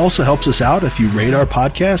 And it also helps us out if you rate our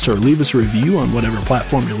podcast or leave us a review on whatever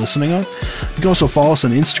platform you're listening on. You can also follow us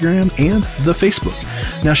on Instagram and the Facebook.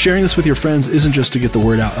 Now, sharing this with your friends isn't just to get the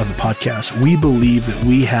word out of the podcast. We believe that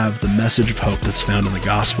we have the message of hope that's found in the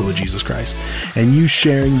gospel of Jesus Christ. And you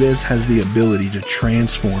sharing this has the ability to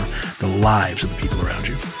transform the lives of the people around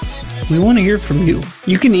you. We want to hear from you.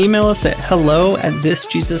 You can email us at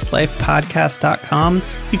hello@thisjesuslifepodcast.com.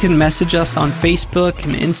 You can message us on Facebook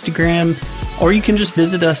and Instagram, or you can just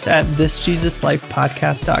visit us at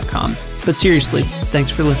thisjesuslifepodcast.com. But seriously,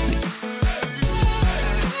 thanks for listening.